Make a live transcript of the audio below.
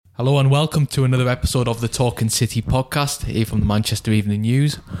Hello and welcome to another episode of the Talking City podcast, here from the Manchester Evening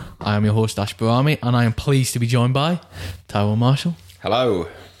News. I am your host Ash Barami and I am pleased to be joined by Tyrone Marshall. Hello.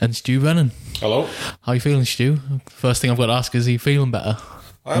 And Stu Brennan. Hello. How are you feeling, Stu? First thing I've got to ask is, are you feeling better?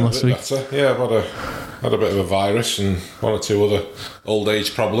 I am a bit better. Yeah, I've had a bit of a virus and one or two other old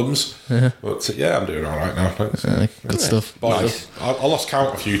age problems. Yeah. But yeah, I'm doing all right now, thanks. Good stuff. Nice. I lost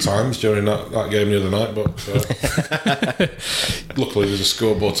count a few times during that game the other night, but luckily there's a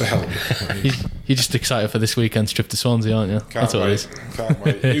scoreboard to help you. You're just excited for this weekend's trip to Swansea, aren't you? That's what it is. Can't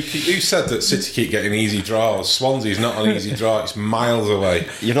wait. You said that City keep getting easy draws. Swansea's not an easy draw, it's miles away.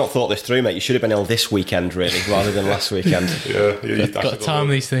 You've not thought this through, mate. You should have been ill this weekend, really, rather than last weekend. You've got to time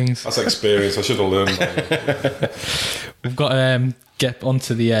these things. That's experience. I should have learned that. We've got to get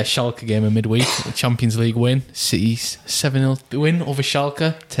onto the Schalke game in midweek, the Champions League win. City's 7-0 win over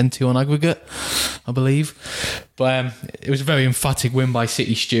Schalke, 10-2 on aggregate, I believe. But it was a very emphatic win by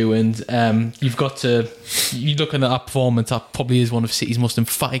City, Stu, and you're looking at that performance, that probably is one of City's most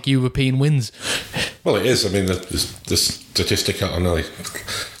emphatic European wins. Well, it is. I mean, the statistic, I know I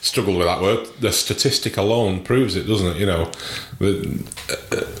struggled with that word, the statistic alone proves it, doesn't it? You know,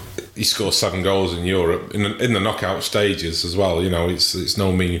 he scores 7 goals in Europe, in the knockout stages as well. You know, it's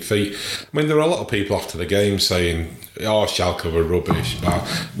no mean feat. I mean, there are a lot of people after the game saying, oh, Schalke were rubbish,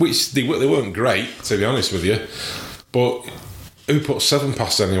 which they weren't great, to be honest with you. But who puts 7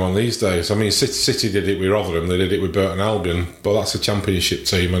 past anyone these days? I mean, City did it with Rotherham, they did it with Burton Albion, but that's a Championship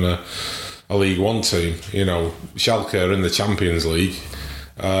team and a League One team. You know, Schalke are in the Champions League.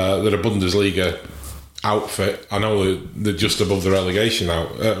 They're a Bundesliga outfit. I know they're just above the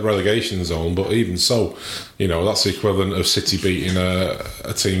relegation zone, but even so, you know, that's the equivalent of City beating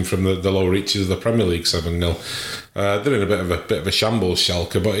a team from the lower reaches of the Premier League 7-0. They're in a bit of a shambles,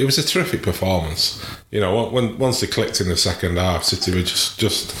 Schalke, but it was a terrific performance. You know, once they clicked in the second half, City were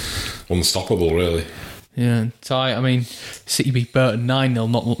just unstoppable, really. Yeah, I mean, City beat Burton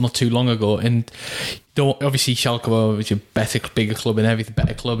 9-0 not too long ago, and obviously Schalke were a bigger club and everything,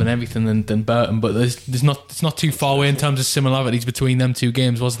 better club and everything than Burton, but it's not too far away in terms of similarities between them two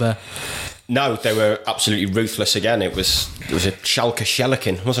games, was there? No, they were absolutely ruthless again. It was a Schalke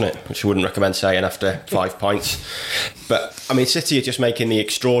shellacking, wasn't it? Which I wouldn't recommend saying after 5 points. But I mean, City are just making the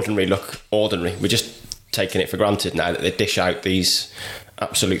extraordinary look ordinary. We're just taking it for granted now that they dish out these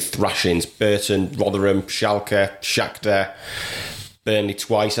absolute thrashings. Burton, Rotherham, Schalke, Shakhtar, Burnley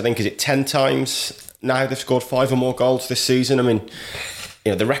twice. I think, is it 10 times now they've scored 5 or more goals this season? I mean,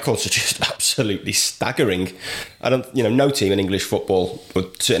 you know, the records are just absolutely staggering. No team in English football,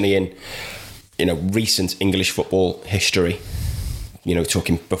 but certainly in, recent English football history,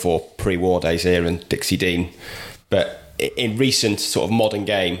 talking before pre-war days here and Dixie Dean, but in recent sort of modern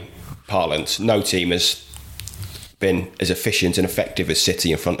game parlance, no team has been as efficient and effective as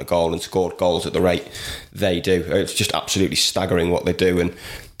City in front of goal and scored goals at the rate they do. It's just absolutely staggering what they do and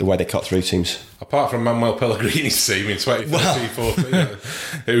the way they cut through teams. Apart from Manuel Pellegrini's team in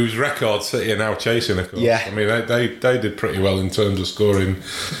 2013-14, whose record City are now chasing, of course. Yeah. I mean, they did pretty well in terms of scoring,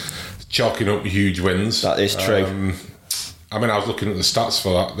 chalking up huge wins. That is true. I mean, I was looking at the stats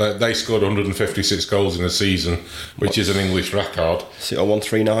for that. They scored 156 goals in a season, which is an English record. Is it on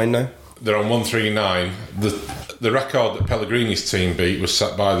 139 now? They're on 139. The record that Pellegrini's team beat was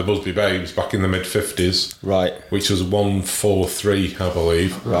set by the Busby Babes back in the mid-50s. Right. Which was 143, I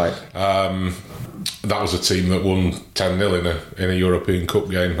believe. Right. That was a team that won 10-0 in a European Cup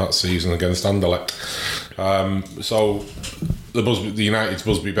game that season against Anderlecht. So the United's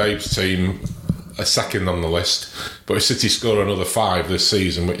Busby Babes team are second on the list, but if City score another 5 this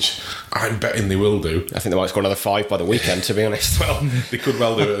season, which I'm betting they will do, I think they might score another 5 by the weekend, to be honest. Well, they could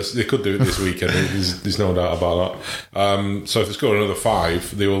well do it. They could do it this weekend. There's no doubt about that. So if they score another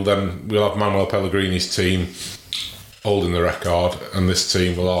 5, we'll have Manuel Pellegrini's team holding the record, and this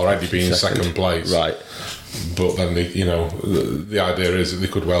team will already be in second place. Right. But then the idea is that they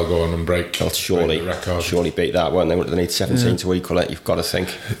could well go on and break the record. Surely beat that, won't they? They need 17 to equal it, you've got to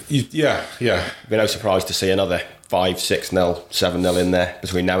think. Yeah. Be no surprise to see another 5, 6-0, 7-0 in there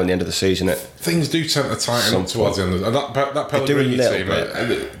between now and the end of the season. Things do tend to tighten up towards the end of that Pellegrini team.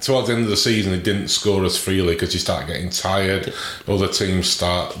 Towards the end of the season, they didn't score as freely because you start getting tired. Other teams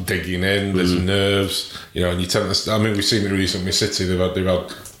start digging in. There's nerves, and you tend to. I mean, we've seen it recently with City. They've had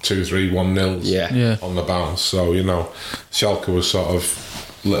 2, 3, 1-0s on the bounce. So Schalke was sort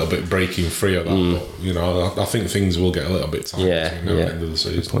of a little bit breaking free at that. But, I think things will get a little bit tighter at the end of the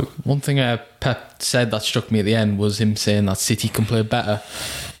season. One thing Pep said that struck me at the end was him saying that City can play better.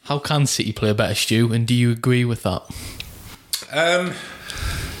 How can City play better, Stu? And do you agree with that?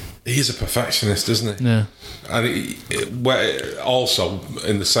 he's a perfectionist, isn't he? Yeah. And also,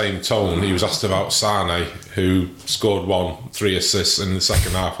 in the same tone, he was asked about Sane, who scored 3 assists in the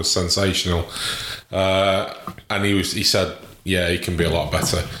second half, was sensational. And he said, yeah, he can be a lot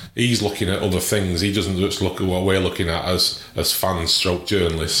better. He's looking at other things. He doesn't just look at what we're looking at as fans stroke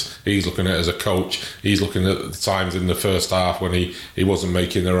journalists. He's looking at it as a coach. He's looking at the times in the first half when he wasn't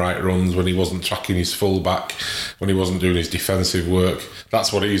making the right runs, when he wasn't tracking his fullback, when he wasn't doing his defensive work.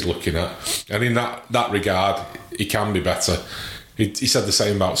 That's what he's looking at. And in that regard, he can be better. He said the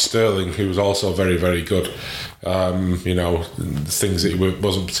same about Sterling, who was also very, very good. The things that he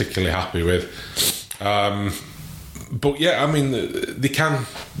wasn't particularly happy with. But yeah, I mean, they can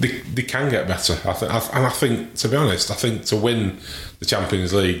get better. I think, to be honest, I think to win the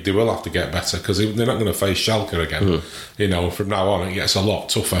Champions League, they will have to get better, because they're not going to face Schalke again. From now on, it gets a lot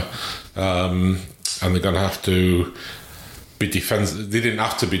tougher, and they're going to have to be defensive. They didn't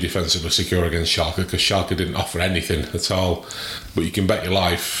have to be defensively secure against Schalke, because Schalke didn't offer anything at all. But you can bet your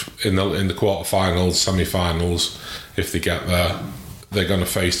life in the quarterfinals, semi-finals, if they get there, they're going to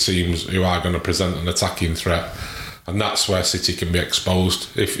face teams who are going to present an attacking threat. And that's where City can be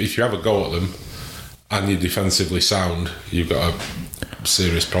exposed. If you have a go at them and you're defensively sound, you've got a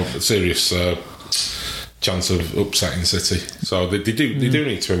serious chance of upsetting City. So they do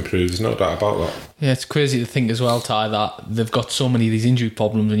need to improve. There's no doubt about that. Yeah, it's crazy to think as well, Ty, that they've got so many of these injury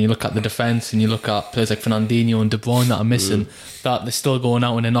problems. When you look at the defence and you look at players like Fernandinho and De Bruyne that are missing, that they're still going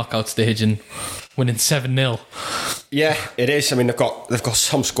out in a knockout stage and winning 7-0. Yeah, it is. I mean, they've got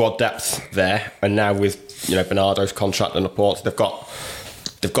some squad depth there, and now with Bernardo's contract and Laporte, they've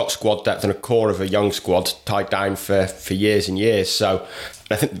got squad depth and a core of a young squad tied down for years and years. So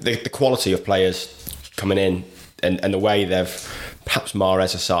I think the quality of players coming in and the way they've, perhaps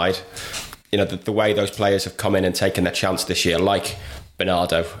Mahrez aside, the way those players have come in and taken their chance this year, like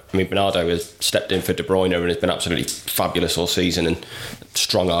Bernardo. I mean, Bernardo has stepped in for De Bruyne and has been absolutely fabulous all season, and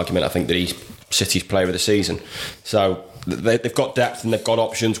strong argument, I think, that he's City's player of the season. So they've got depth and they've got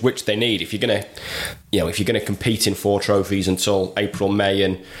options, which they need. If you're going to compete in 4 trophies until April, May,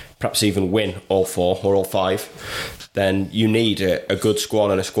 and perhaps even win all 4 or all 5, then you need a good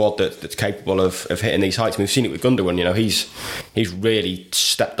squad and a squad that's capable of hitting these heights. I mean, we've seen it with Gundogan. He's really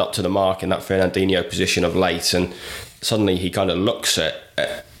stepped up to the mark in that Fernandinho position of late, and suddenly he kind of looks at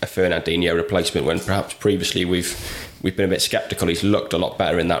a Fernandinho replacement when perhaps previously we've been a bit sceptical. He's looked a lot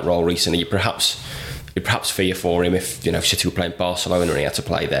better in that role recently. You perhaps fear for him if City were playing Barcelona and he had to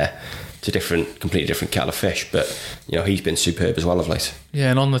play there. It's a completely different kettle of fish. But he's been superb as well of late. Yeah,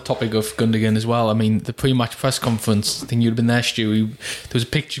 and on the topic of Gundogan as well, I mean, the pre-match press conference, I think you'd have been there, Stu. There was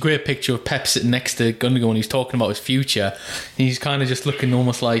a great picture of Pep sitting next to Gundogan when he was talking about his future. And he's kind of just looking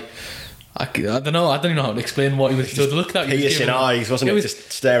almost like, I don't know how to explain what he was looking at. Piercing eyes, wasn't it?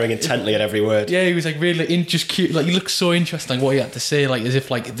 Just staring intently at every word. Yeah, he was like really just cute. Like, he looked so interesting what he had to say, like as if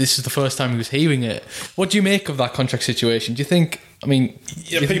like this is the first time he was hearing it. What do you make of that contract situation? Do you think? I mean,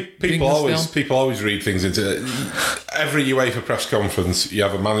 yeah, people always read things into it. Every UEFA press conference, you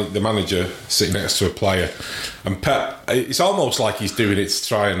have the manager sitting next to a player, and Pep. It's almost like he's doing it to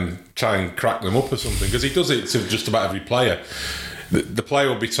try and crack them up or something, because he does it to just about every player. The player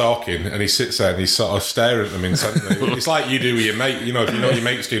will be talking and he sits there and he's sort of staring at them intently. It's like you do with your mate. If you know your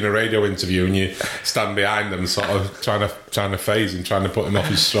mate's doing a radio interview and you stand behind them, sort of trying to phase him, trying to put him off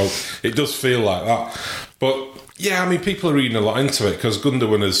his stroke. It does feel like that. But yeah, I mean, people are reading a lot into it, because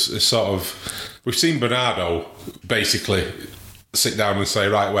Gundogan is sort of. We've seen Bernardo basically sit down and say,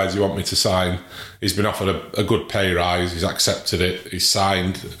 right, where do you want me to sign? He's been offered a good pay rise, he's accepted it, he's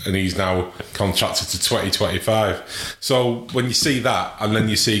signed, and he's now contracted to 2025. So when you see that, and then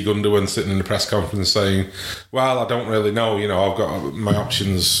you see Gundogan sitting in the press conference saying, well, I don't really know, I've got my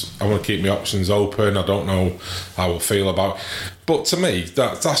options, I want to keep my options open, I don't know how I feel about it. But to me,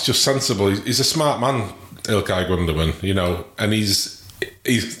 that's just sensible. He's a smart man, Ilkay Gundogan, and he's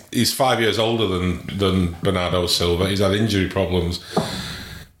 5 years older than Bernardo Silva. He's had injury problems.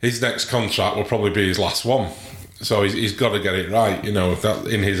 His next contract will probably be his last one, so he's got to get it right. That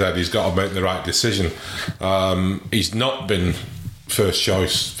in his head, he's got to make the right decision. He's not been first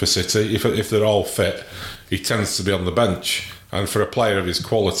choice for City. If they're all fit, he tends to be on the bench, and for a player of his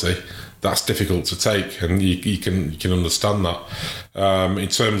quality, that's difficult to take, and you can understand that. In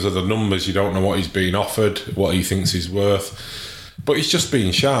terms of the numbers, you don't know what he's being offered, what he thinks he's worth. But he's just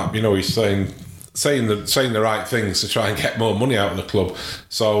being sharp, he's saying the right things to try and get more money out of the club.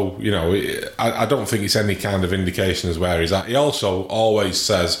 So, I don't think it's any kind of indication as where he's at. He also always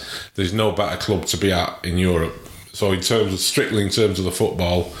says there's no better club to be at in Europe So strictly in terms of the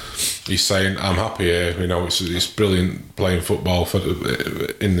football, he's saying, I'm happy here. You know, it's brilliant playing football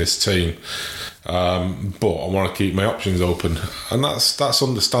in this team. But I want to keep my options open, and that's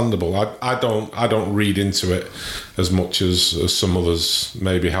understandable. I don't read into it as much as some others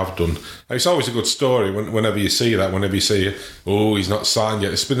maybe have done. It's always a good story whenever you see that. Whenever you see, oh, he's not signed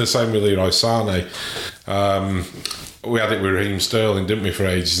yet. It's been the same with Leroy Sané. We had it with Raheem Sterling, didn't we, for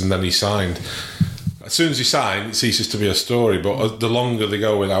ages, and then he signed. As soon as he signed, it ceases to be a story. But the longer they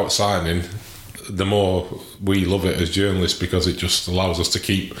go without signing, the more we love it as journalists, because it just allows us to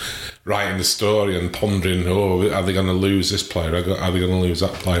keep writing the story and pondering, oh, are they going to lose this player? Are they going to lose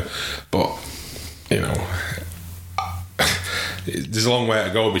that player? But, you know, there's a long way to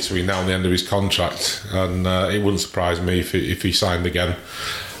go between now and the end of his contract, and it wouldn't surprise me if he signed again.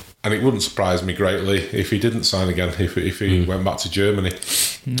 And it wouldn't surprise me greatly if he didn't sign again, if he went back to Germany.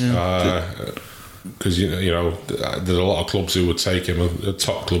 Because you know, there's a lot of clubs who would take him,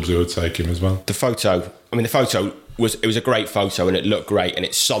 top clubs who would take him as well. The photo was a great photo, and it looked great, and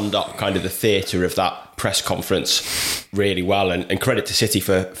it summed up kind of the theatre of that press conference really well. And credit to City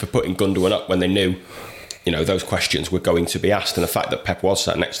for putting Gundogan up when they knew, you know, those questions were going to be asked, and the fact that Pep was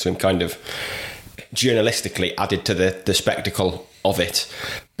sat next to him kind of journalistically added to the spectacle of it.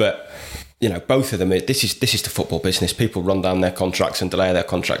 But you know, both of them, this is the football business. People run down their contracts and delay their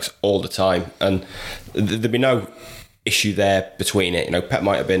contracts all the time, and there'd be no issue there between it. You know, Pep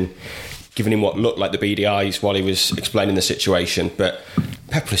might have been giving him what looked like the beady eyes while he was explaining the situation, but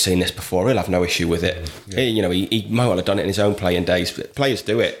Pep has seen this before. He'll have no issue with it. Yeah. You know, he might well have done it in his own playing days. But players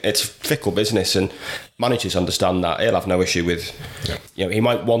do it. It's fickle business, and managers understand that. He'll have no issue with. Yeah. You know, he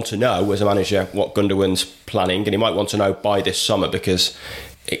might want to know as a manager what Gundogan's planning, and he might want to know by this summer, because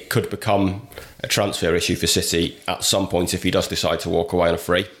it could become a transfer issue for City at some point if he does decide to walk away on a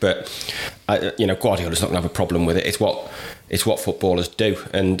free. But you know, Guardiola's not going to have a problem with it. It's what footballers do,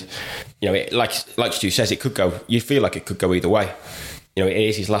 and you know, like Stu says, it could go. You feel like it could go either way. You know, it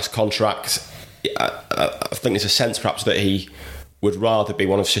is his last contract. I think there's a sense perhaps that he would rather be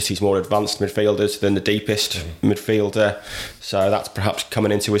one of City's more advanced midfielders than the deepest midfielder. So that's perhaps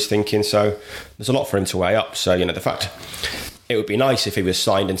coming into his thinking. So there's a lot for him to weigh up. So, you know, the fact, it would be nice if he was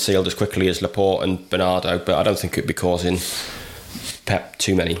signed and sealed as quickly as Laporte and Bernardo, but I don't think it would be causing Pep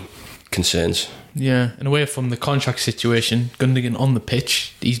too many concerns. Yeah, and away from the contract situation, Gundogan on the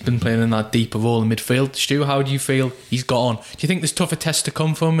pitch, he's been playing in that deeper role in midfield. Stu, how do you feel he's got on? Do you think there's tougher tests to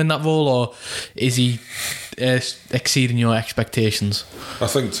come from him in that role, or is he exceeding your expectations? I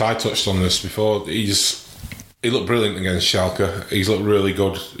think Ty touched on this before. He looked brilliant against Schalke. He's looked really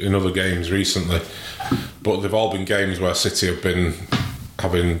good in other games recently, but they've all been games where City have been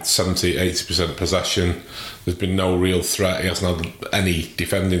having 70-80% possession. There's been no real threat. He hasn't had any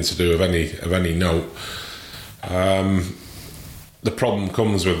defending to do of any note. The problem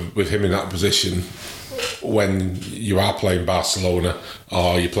comes with him in that position when you are playing Barcelona,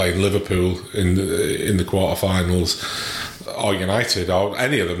 or you're playing Liverpool in the quarterfinals, or United, or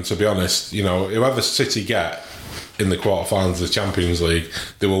any of them. To be honest, you know, whoever City get in the quarterfinals of the Champions League,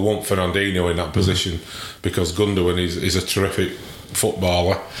 they will want Fernandinho in that position, because Gundogan is a terrific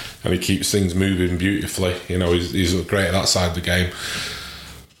footballer and he keeps things moving beautifully. You know, he's great at that side of the game,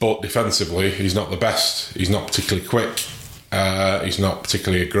 but defensively he's not the best. He's not particularly quick, he's not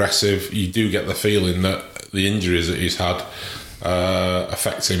particularly aggressive. You do get the feeling that the injuries that he's had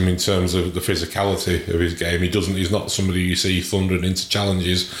affect him in terms of the physicality of his game. He's not somebody you see thundering into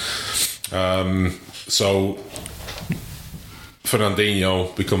challenges. So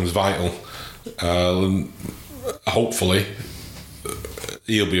Fernandinho becomes vital. Hopefully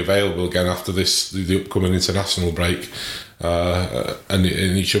he'll be available again after the upcoming international break, and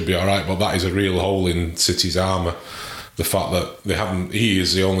he should be alright. But that is a real hole in City's armour, the fact that he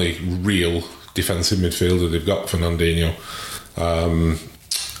is the only real defensive midfielder they've got, Fernandinho.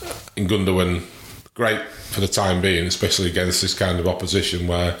 In Gundogan, great for the time being, especially against this kind of opposition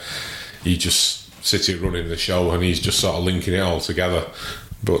where City running the show and he's just sort of linking it all together.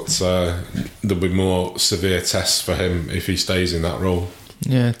 But there'll be more severe tests for him if he stays in that role.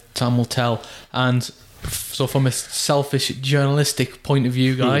 Yeah, time will tell. And so from a selfish journalistic point of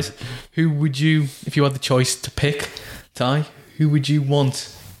view, guys, who would you, if you had the choice to pick, Ty, who would you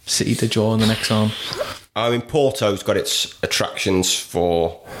want City to draw in the next round? I mean, Porto's got its attractions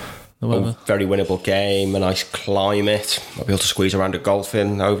for The weather. Very winnable game, a nice climate. I'll be able to squeeze around a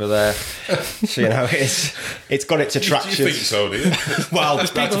golfing over there. So, it's got its attractions. You think so, do you? Well, that's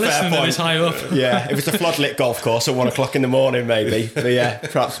a fair point. It's high up. Yeah, if it's a floodlit golf course at 1 o'clock in the morning, maybe. But yeah,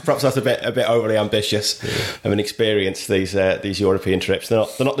 perhaps that's a bit overly ambitious of an experience. These European trips, they're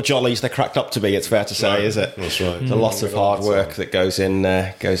not the jollies they're cracked up to be. It's fair to say, is it? That's right. There's a lot of hard work that goes in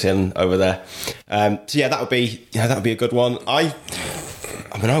over there. So yeah, that would be a good one. I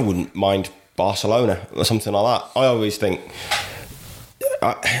wouldn't mind Barcelona or something like that. I always think,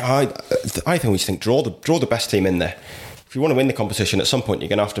 draw the best team in there. If you want to win the competition, at some point you're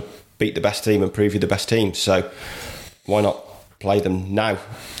going to have to beat the best team and prove you're the best team. So why not play them now?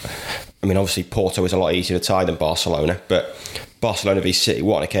 I mean, obviously Porto is a lot easier to tie than Barcelona, but Barcelona v City,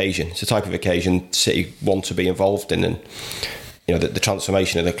 what an occasion! It's a type of occasion City want to be involved in, and the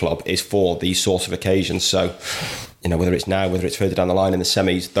transformation of the club is for these sorts of occasions. So, whether it's now, whether it's further down the line in the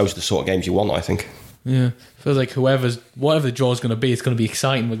semis, those are the sort of games you want, I think. Yeah, feels like whatever the draw is going to be, it's going to be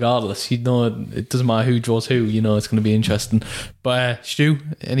exciting regardless. It doesn't matter who draws who. It's going to be interesting. But Stu,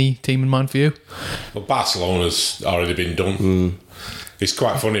 any team in mind for you? Well, Barcelona's already been done. It's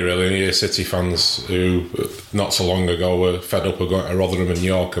quite funny, really. You hear City fans who, not so long ago, were fed up of going to Rotherham and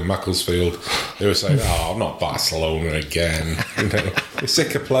York and Macclesfield. They were saying, not Barcelona again. We're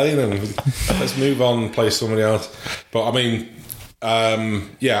sick of playing them. Let's move on and play somebody else. But,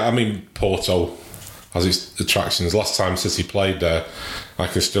 Porto has its attractions. Last time City played there, I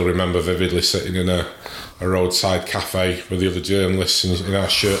can still remember vividly sitting in a roadside cafe with the other journalists in our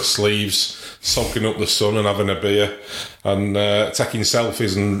shirt sleeves, soaking up the sun and having a beer and taking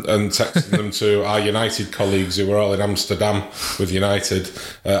selfies and texting them to our United colleagues who were all in Amsterdam with United,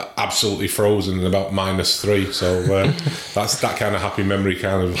 absolutely frozen and about -3. So that's that kind of happy memory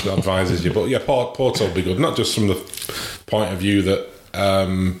kind of advises you. But yeah, Porto will be good, not just from the point of view that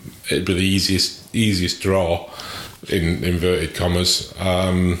it'd be the easiest draw in inverted commas.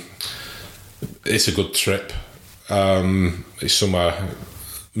 It's a good trip. It's somewhere I've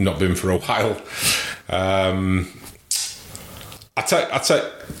not been for a while. I take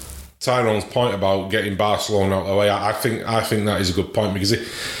Tyrone's point about getting Barcelona out of the way. I think that is a good point, because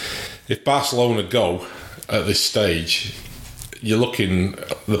if Barcelona go at this stage, you're looking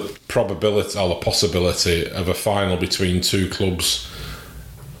at the probability or the possibility of a final between two clubs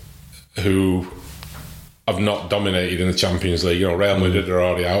who have not dominated in the Champions League. Real Madrid are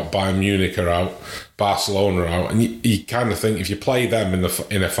already out, Bayern Munich are out, Barcelona are out, and you kind of think if you play them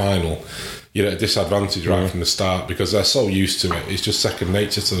in a final, you're at a disadvantage right from the start, because they're so used to it. It's just second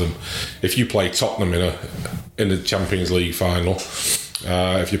nature to them. If you play Tottenham in a Champions League final,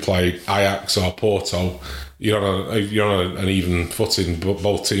 if you play Ajax or Porto, you're on an even footing.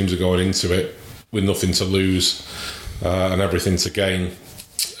 Both teams are going into it with nothing to lose and everything to gain.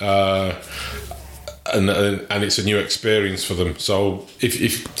 And it's a new experience for them. So if you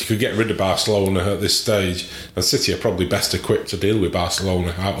could get rid of Barcelona at this stage, and City are probably best equipped to deal with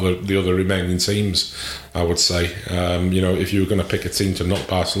Barcelona out of the other remaining teams, I would say. If you were going to pick a team to knock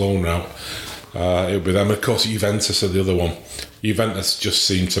Barcelona out, it would be them. Of course, Juventus are the other one. Juventus just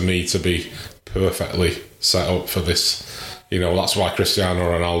seem to me to be perfectly set up for this. That's why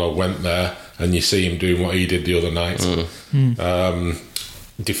Cristiano Ronaldo went there, and you see him doing what he did the other night.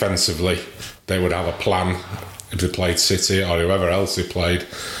 Defensively, they would have a plan if they played City or whoever else they played.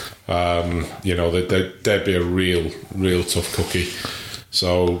 They'd be a real tough cookie.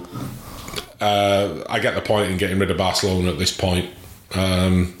 So I get the point in getting rid of Barcelona at this point,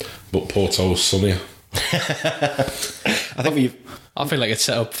 but Porto's sunnier. I feel like it's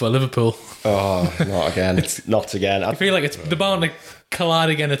set up for Liverpool. Oh, not again. Not again. I feel like they're bound to collide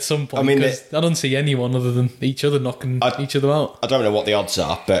again at some point. I don't see anyone other than each other knocking each other out. I don't know what the odds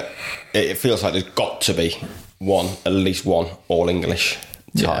are, but it feels like there's got to be at least one all-English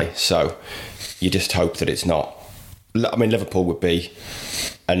tie. Yeah. So you just hope that it's not. Liverpool would be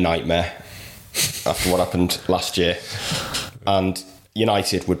a nightmare after what happened last year, and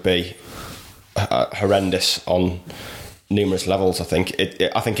United would be horrendous on numerous levels. I think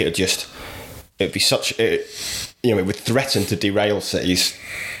it would threaten to derail City's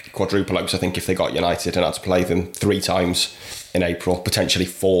quadruple hopes, I think, if they got United and had to play them 3 times in April, potentially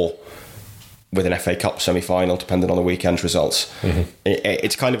 4 with an FA Cup semi-final, depending on the weekend results.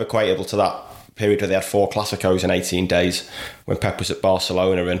 It's kind of equatable to that period where they had 4 Clásicos in 18 days when Pep was at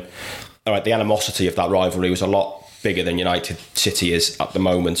Barcelona, and the animosity of that rivalry was a lot bigger than United City is at the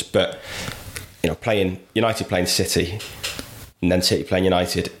moment. But United playing City and then City playing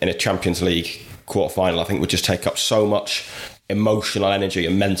United in a Champions League quarter-final, I think would just take up so much emotional energy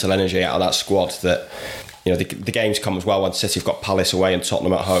and mental energy out of that squad that the games come as well when City have got Palace away and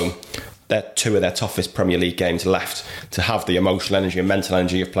Tottenham at home. They're two of their toughest Premier League games left. To have the emotional energy and mental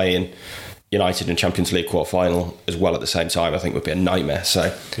energy of playing United in Champions League quarter-final as well at the same time, I think would be a nightmare. So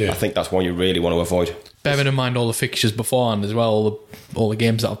I think that's one you really want to avoid. Bearing in mind all the fixtures beforehand as well, all the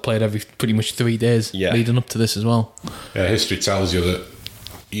games that I've played every pretty much 3 days leading up to this as well. Yeah, history tells you that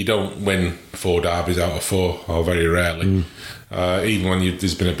you don't win 4 derbies out of 4, or very rarely. Even when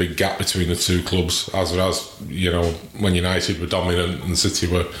there's been a big gap between the two clubs, as when United were dominant and City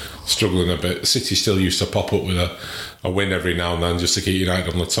were struggling a bit, City still used to pop up with a win every now and then just to keep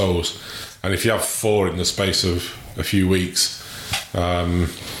United on the toes. And if you have 4 in the space of a few weeks,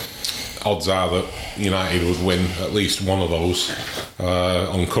 odds are that United would win at least one of those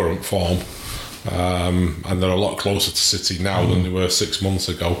on current form. And they're a lot closer to City now than they were 6 months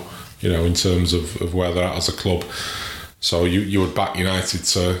ago, in terms of where they're at as a club. So you would back United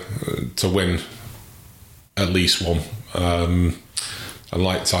to win at least one. And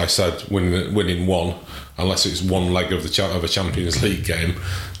like Ty said, winning one, unless it's one leg of a Champions League game,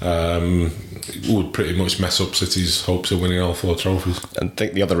 would pretty much mess up City's hopes of winning all 4 trophies. And I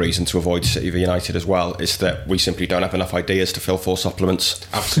think the other reason to avoid City v United as well is that we simply don't have enough ideas to fill 4 supplements.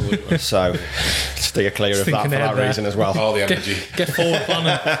 Absolutely. So steer clear of that for that reason as well. All the energy. Get forward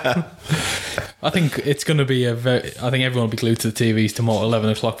planning. I think it's going to be I think everyone will be glued to the TVs tomorrow at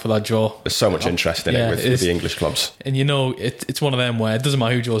 11 o'clock for that draw. There's so much interest in it with the English clubs. And it's one of them where it doesn't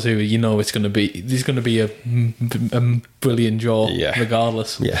matter who draws who, there's going to be a brilliant draw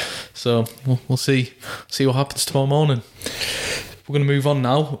regardless. Yeah. So we'll see what happens tomorrow morning. We're going to move on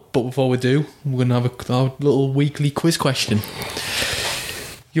now, but before we do, we're going to have our little weekly quiz question.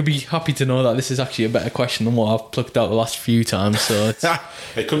 You'll be happy to know that this is actually a better question than what I've plucked out the last few times. So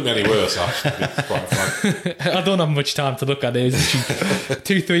it couldn't be any worse, actually, to be quite frank. I don't have much time to look at it. It's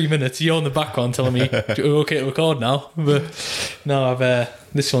 2-3 minutes. You're in the background telling me we're okay to record now. But no,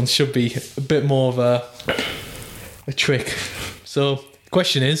 this one should be a bit more of a trick. So the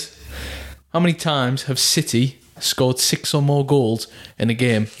question is, how many times have City scored 6 or more goals in a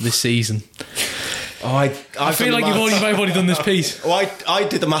game this season? I feel like you've already done this piece. Well, I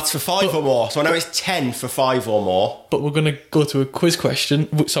did the maths for 5 or more, so I know it's 10 for 5 or more. But we're going to go to a quiz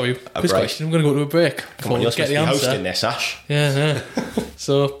question. Sorry, quiz question. We're going to go to a break before we get the answer. Hosting this, Ash. Yeah.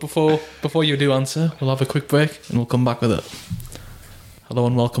 So before you do answer, we'll have a quick break and we'll come back with it. Hello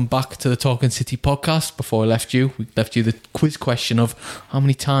and welcome back to the Talking City podcast. Before we left you the quiz question of how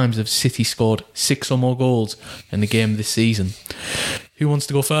many times have City scored 6 or more goals in the game this season. Who wants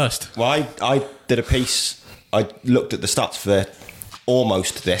to go first? Well, I did a piece. I looked at the stats for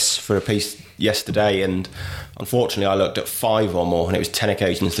almost this for a piece yesterday, and unfortunately I looked at 5 or more, and it was 10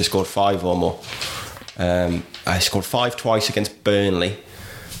 occasions they scored 5 or more. I scored 5 twice against Burnley.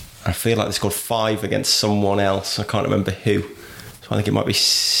 I feel like they scored 5 against someone else. I can't remember who. So I think it might be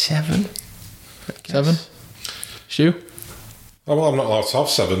 7. 7? Stu? Oh, well, I'm not allowed to have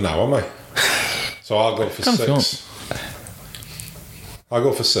 7 now, am I? So I'll go for 6. I'll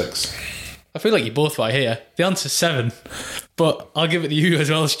go for 6. I feel like you're both right here. The answer's 7, but I'll give it to you as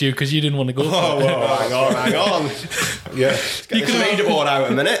well, Stu, because you didn't want to go for it. Whoa, hang on. Yeah. You could have leaderboard out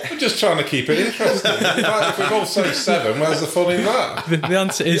a minute. I'm just trying to keep it interesting. If we both say 7, where's the fun in that? The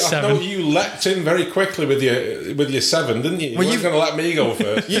answer is 7. I know you leapt in very quickly with your 7, didn't you? You weren't going to let me go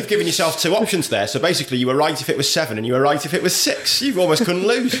first. You've given yourself 2 options there, so basically you were right if it was 7 and you were right if it was 6. You almost couldn't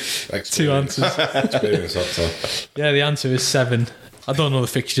lose. 2 answers. Experience that time. Yeah, the answer is 7. I don't know the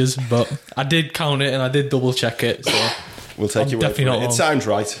fixtures, but I did count it and I did double check it. So we'll take your word for it. It sounds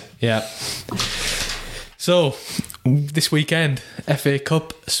right. Yeah. So this weekend, FA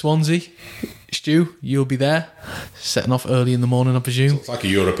Cup, Swansea. Stu, you'll be there, setting off early in the morning, I presume. It's like a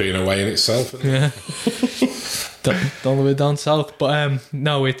European away in itself. Isn't Yeah. All the way down south. But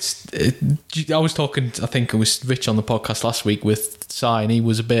no, I was talking, I think it was Rich on the podcast last week with Si, and he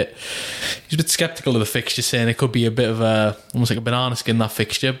was a bit sceptical of the fixture, saying it could be a bit of almost like a banana skin, that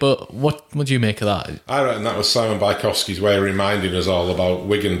fixture. But what do you make of that? I reckon that was Simon Bajkowski's way of reminding us all about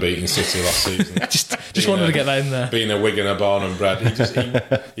Wigan beating City last season. just wanted to get that in there. Being a Wiganer born and bred,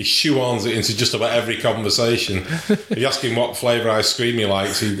 he shoehorns it into just about every conversation. If you ask him what flavour ice cream he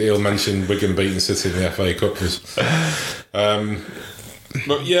likes, he'll mention Wigan beating City in the FA Cup.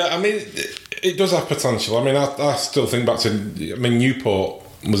 But yeah, I mean, it does have potential. I mean, I still think back to, Newport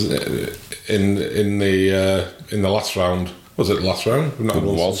was in the last round. Was it the last round?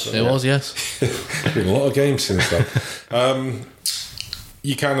 It was, yes. Been a lot of games since then.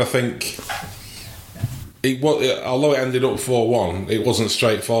 You kind of think, although it ended up 4-1, it wasn't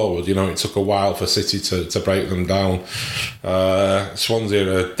straightforward. It took a while for City to break them down.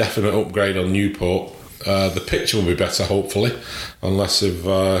 Swansea are a definite upgrade on Newport. The pitch will be better, hopefully, unless they've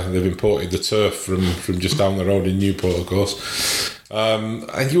imported the turf from just down the road in Newport, of course.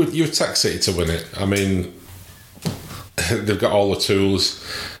 And you would take City to win it. I mean, they've got all the tools.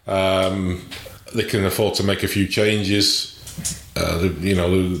 They can afford to make a few changes.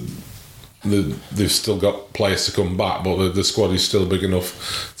 They've still got players to come back, but the squad is still big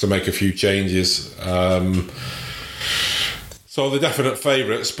enough to make a few changes. So they're definite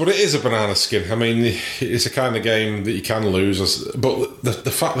favourites, but it is a banana skin. I mean, it's a kind of game that you can lose. But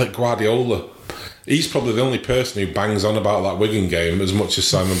the fact that Guardiola, he's probably the only person who bangs on about that Wigan game as much as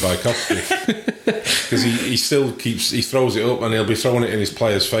Simon Bajkowski. Because he throws it up and he'll be throwing it in his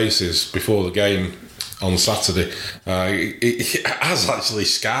players' faces before the game on Saturday. It has actually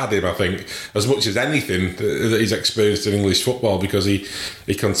scarred him, I think, as much as anything that he's experienced in English football, because he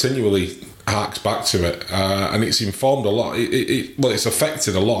continually harks back to it, and it's informed a lot. It's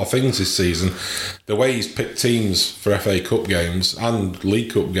affected a lot of things this season. The way he's picked teams for FA Cup games and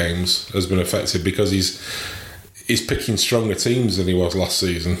League Cup games has been affected because he's picking stronger teams than he was last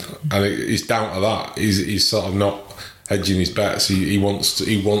season, and it's down to that. He's sort of not hedging his bets. He wants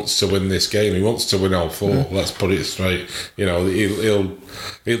to win this game. He wants to win all four. Let's put it straight. You know, he'll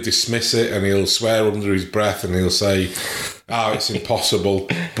dismiss it and he'll swear under his breath and he'll say, it's impossible,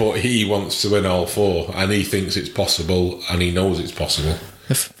 but he wants to win all four and he thinks it's possible and he knows it's possible.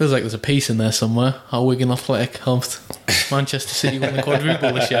 It feels like there's a piece in there somewhere. How Wigan Athletic helped Manchester City win the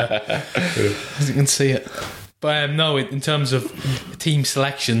quadruple this year. As you can see it. But no, in terms of team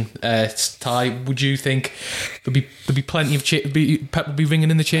selection, Ty, would you think there'll be plenty of Pep will be ringing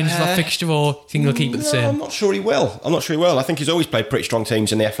in the changes to that fixture, or do you think he'll keep it the same? I'm not sure he will. I think he's always played pretty strong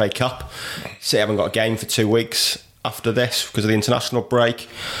teams in the FA Cup. City haven't got a game for 2 weeks after this because of the international break.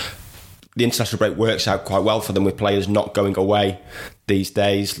 The international break works out quite well for them with players not going away these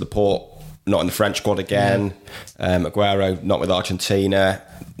days. Laporte not in the French squad again. Aguero not with Argentina.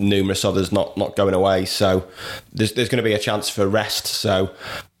 Numerous others not going away. So there's going to be a chance for rest. So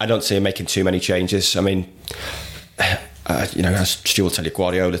I don't see him making too many changes. I mean, as Stu will tell you,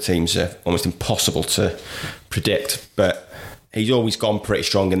 Guardiola teams are almost impossible to predict. But he's always gone pretty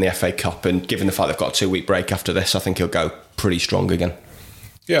strong in the FA Cup. And given the fact they've got a 2-week break after this, I think he'll go pretty strong again.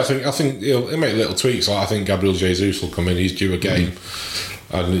 Yeah, I think he'll make little tweaks. Like I think Gabriel Jesus will come in. He's due a game.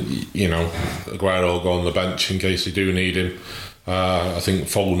 And, Aguero will go on the bench in case they do need him. I think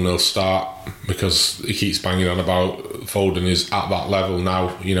Foden will start because he keeps banging on about Foden is at that level now.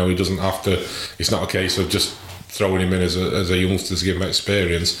 He doesn't have to. It's not a case of just throwing him in as a youngster to give him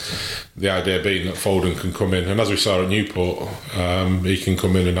experience. The idea being that Foden can come in, and as we saw at Newport, he can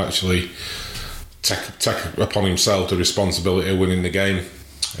come in and actually take upon himself the responsibility of winning the game.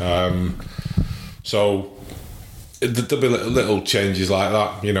 So there'll be little changes like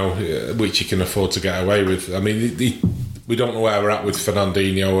that, which you can afford to get away with. I mean, we don't know where we're at with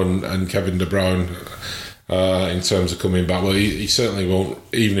Fernandinho and Kevin De Bruyne in terms of coming back. Well, he certainly won't,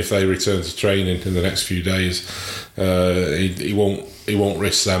 even if they return to training in the next few days. He won't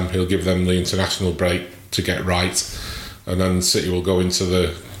risk them. He'll give them the international break to get right, and then City will go into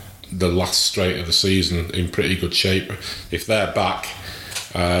the last straight of the season in pretty good shape. If they're back,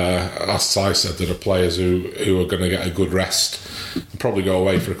 as I said, there are players who are going to get a good rest, probably go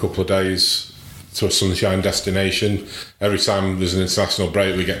away for a couple of days to a sunshine destination. Every time there's an international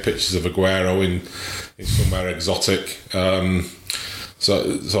break, we get pictures of Aguero in somewhere exotic. So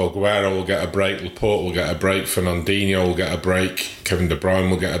Aguero will get a break, Laporte will get a break, Fernandinho will get a break, Kevin De Bruyne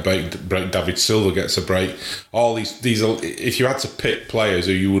will get a break, David Silva gets a break. All these are, if you had to pick players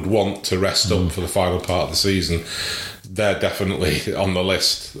who you would want to rest up for the final part of the season, they're definitely on the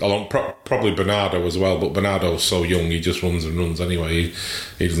list. Along probably Bernardo as well, but Bernardo's so young, he just runs and runs anyway.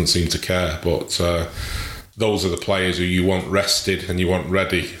 He doesn't seem to care. But those are the players who you want rested and you want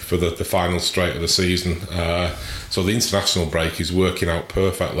ready for the final straight of the season. So the international break is working out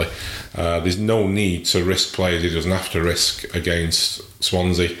perfectly. There's no need to risk players he doesn't have to risk against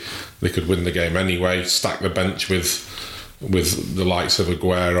Swansea. They could win the game anyway, stack the bench with the likes of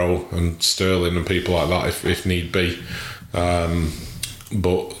Aguero and Sterling and people like that if need be.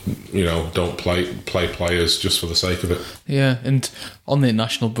 But don't play players just for the sake of it. Yeah, and on the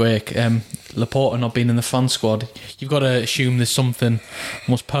international break, Laporte not being in the fan squad, you've got to assume there's something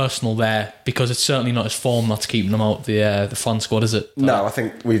almost personal there, because it's certainly not his form that's keeping him out the fan squad, is it? No, I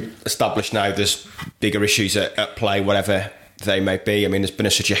think we've established now there's bigger issues at play, whatever they may be. I mean, there's been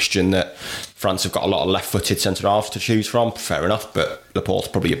a suggestion that France have got a lot of left-footed centre-halves to choose from. Fair enough, but Laporte's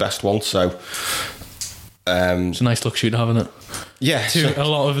probably your best one, so... it's a nice luxury to have, isn't it? Yeah. A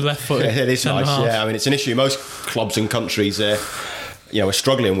lot of left-footed. It is nice, yeah. I mean, it's an issue. Most clubs and countries are we're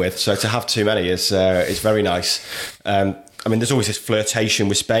struggling with. So to have too many is very nice. I mean, there's always this flirtation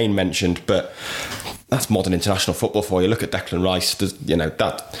with Spain mentioned, but that's modern international football for you. Look at Declan Rice.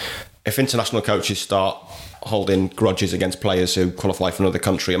 That if international coaches start holding grudges against players who qualify for another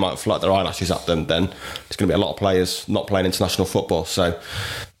country, it might flirt their eyelashes at them, then there's going to be a lot of players not playing international football. So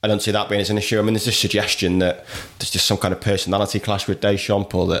I don't see that being as an issue. I mean, there's this suggestion that there's just some kind of personality clash with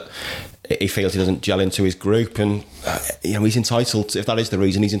Deschamps, or that he feels he doesn't gel into his group, and he's entitled to, if that is the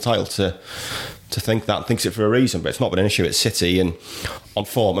reason, he's entitled to think that and thinks it for a reason. But it's not been an issue at City. And on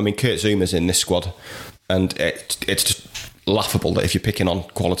form, I mean, Kurt Zuma's in this squad, and it's just laughable that if you're picking on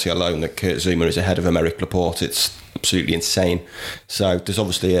quality alone, that Kurt Zouma is ahead of Aymeric Laporte. It's absolutely insane. So there's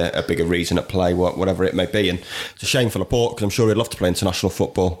obviously a bigger reason at play, whatever it may be. And it's a shame for Laporte, because I'm sure he'd love to play international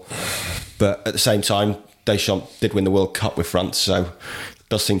football, but at the same time, Deschamps did win the World Cup with France, so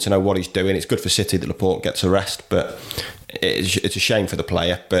does seem to know what he's doing. It's good for City that Laporte gets a rest, but it's a shame for the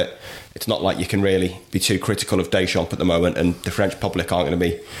player. But it's not like you can really be too critical of Deschamps at the moment, and the French public aren't going to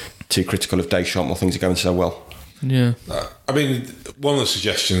be too critical of Deschamps while things are going so well. Yeah. I mean, one of the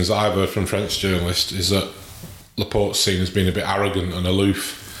suggestions I've heard from French journalists is that Laporte's seen as being a bit arrogant and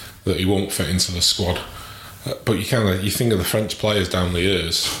aloof, that he won't fit into the squad. But you think of the French players down the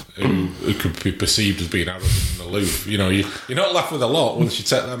years who could be perceived as being arrogant and aloof. You're not left with a lot once you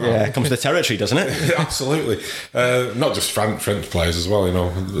take them out. Yeah, it comes to the territory, doesn't it? Absolutely. Not just French players as well.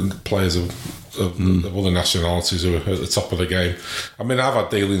 Players of other nationalities who are at the top of the game. I mean, I've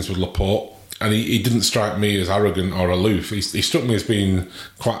had dealings with Laporte, and he didn't strike me as arrogant or aloof. He struck me as being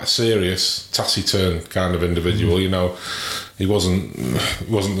quite a serious, taciturn kind of individual. He wasn't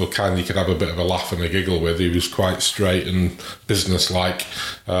the kind you could have a bit of a laugh and a giggle with. He was quite straight and businesslike.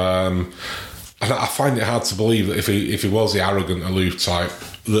 And I find it hard to believe that if he was the arrogant, aloof type,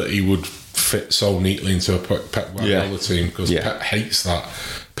 that he would fit so neatly into a Pep Guardiola team, because Pep hates that.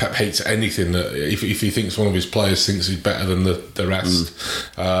 Pep hates anything that if he thinks one of his players thinks he's better than the rest,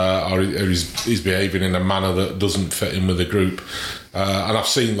 or he's behaving in a manner that doesn't fit in with the group. And I've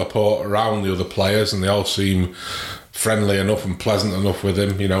seen Laporte around the other players, and they all seem friendly enough and pleasant enough with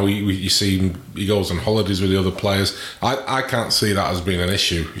him. You see him, he goes on holidays with the other players. I can't see that as being an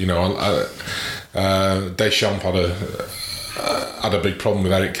issue. Deschamps had a big problem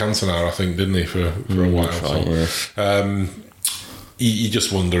with Eric Cantona, I think, didn't he, for a while? Right, You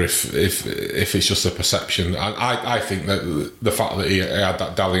just wonder if it's just a perception. I think that the fact that he had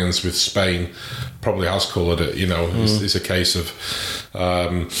that dalliance with Spain probably has coloured it. It's a case of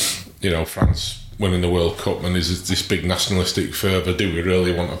France winning the World Cup, and there's this big nationalistic fervour. Do we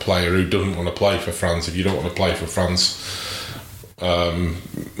really want a player who doesn't want to play for France? If you don't want to play for France,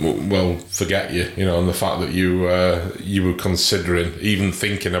 well, forget you. And the fact that you were considering, even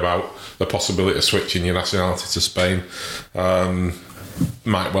thinking about the possibility of switching your nationality to Spain,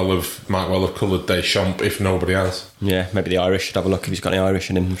 might well have coloured Deschamps, if nobody else. Yeah, maybe the Irish should have a look if he's got any Irish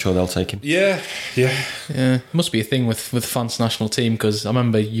in him. I'm sure they'll take him. Yeah. It must be a thing with France national team, because I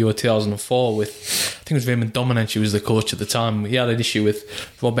remember Euro 2004 with, I think it was Raymond Domenech, who was the coach at the time. He had an issue with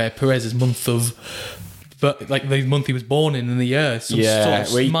Robert Perez's month of, but like the month he was born in the year, some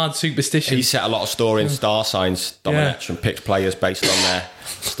sort of mad superstition. He set a lot of store in star signs, Domenech, and picked players based on their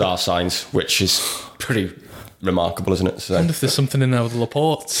star signs, which is pretty remarkable, isn't it? So, I wonder if there's something in there with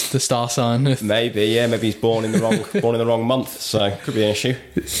Laporte, the star sign. Maybe he's born in the wrong month, so could be an issue.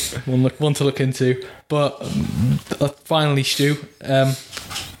 One to look into. But finally, Stu,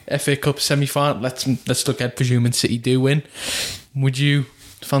 FA Cup semi-final. Let's look ahead. Presuming City do win, would you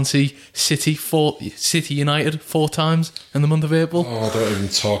fancy City United 4 times in the month of April? Oh, don't even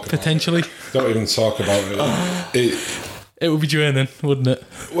talk about potentially. Don't even talk about it. It would be draining, wouldn't it?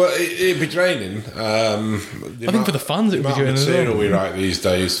 Well, it'd be draining. I think for the fans, it would be draining. The material we write these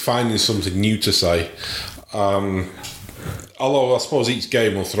days, finding something new to say. Although I suppose each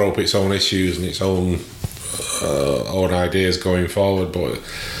game will throw up its own issues and its own ideas going forward, but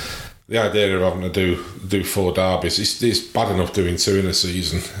the idea of having to do 4 derbies, it's bad enough doing 2 in a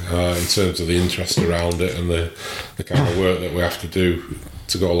season in terms of the interest around it and the kind of work that we have to do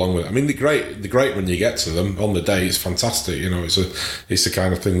to go along with it. I mean, the great when you get to them on the day, it's fantastic. It's the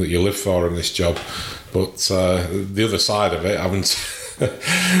kind of thing that you live for in this job. But the other side of it, having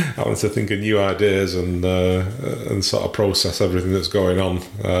to think of new ideas and sort of process everything that's going on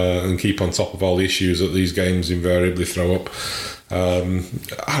and keep on top of all the issues that these games invariably throw up. I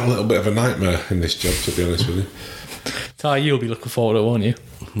had a little bit of a nightmare in this job, to be honest with you. Ty, you'll be looking forward to it, won't you?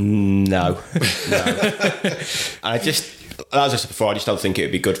 No. As I said before, I just don't think it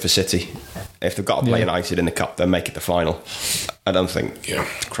would be good for City. If they've got to play United in the Cup, then make it the final. I don't think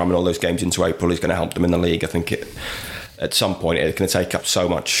cramming all those games into April is going to help them in the league. I think at some point it's going to take up so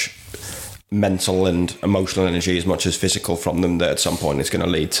much mental and emotional energy as much as physical from them that at some point it's going to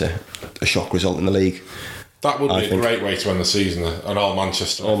lead to a shock result in the league. That would be a great way to end the season, an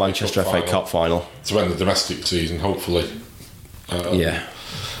all-Manchester FA Cup final. To end the domestic season, hopefully.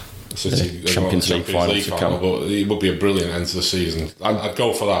 City, Champions League final to come. But it would be a brilliant end to the season. I'd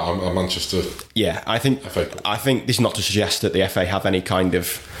go for that. I'm Manchester. Yeah, I think this is not to suggest that the FA have any kind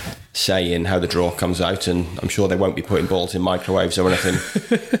of say in how the draw comes out, and I'm sure they won't be putting balls in microwaves or anything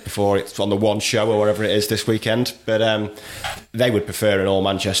before it's on the one show or whatever it is this weekend. But they would prefer an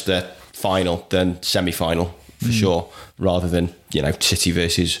all-Manchester final than semi-final for sure, rather than City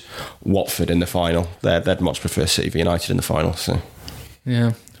versus Watford in the final. They'd much prefer City v United in the final. So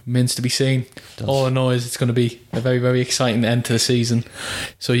yeah. Remains to be seen. All I know is it's going to be a very, very exciting end to the season.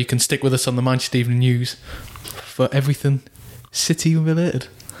 So you can stick with us on the Manchester Evening News for everything City related.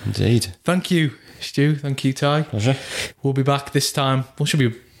 Indeed. Thank you, Stu. Thank you, Ty. Pleasure. We'll be back this time. We should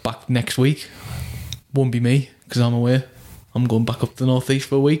be back next week. Won't be me because I'm away. I'm going back up to the northeast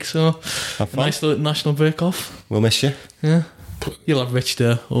for a week, so a nice little national break off. We'll miss you. Yeah. You'll have Rich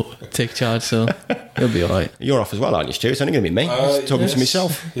there take charge, so he'll be alright. You're off as well, aren't you, Stu? It's only going to be me. Talking to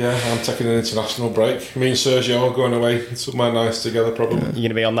myself. Yeah, I'm taking an international break. Me and Sergio are going away somewhere nice together, probably. You're going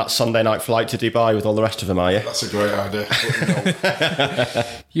to be on that Sunday night flight to Dubai with all the rest of them, are you? That's a great idea.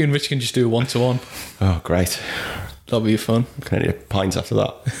 You and Rich can just do a one-to-one. Oh, great. That'll be fun. I'm going to need a pint after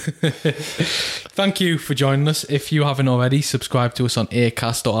that. Thank you for joining us. If you haven't already, subscribe to us on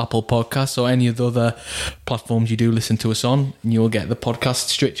Acast or Apple Podcasts or any of the other platforms you do listen to us on, and you'll get the podcast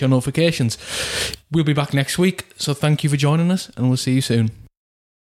straight to your notifications. We'll be back next week, so thank you for joining us, and we'll see you soon.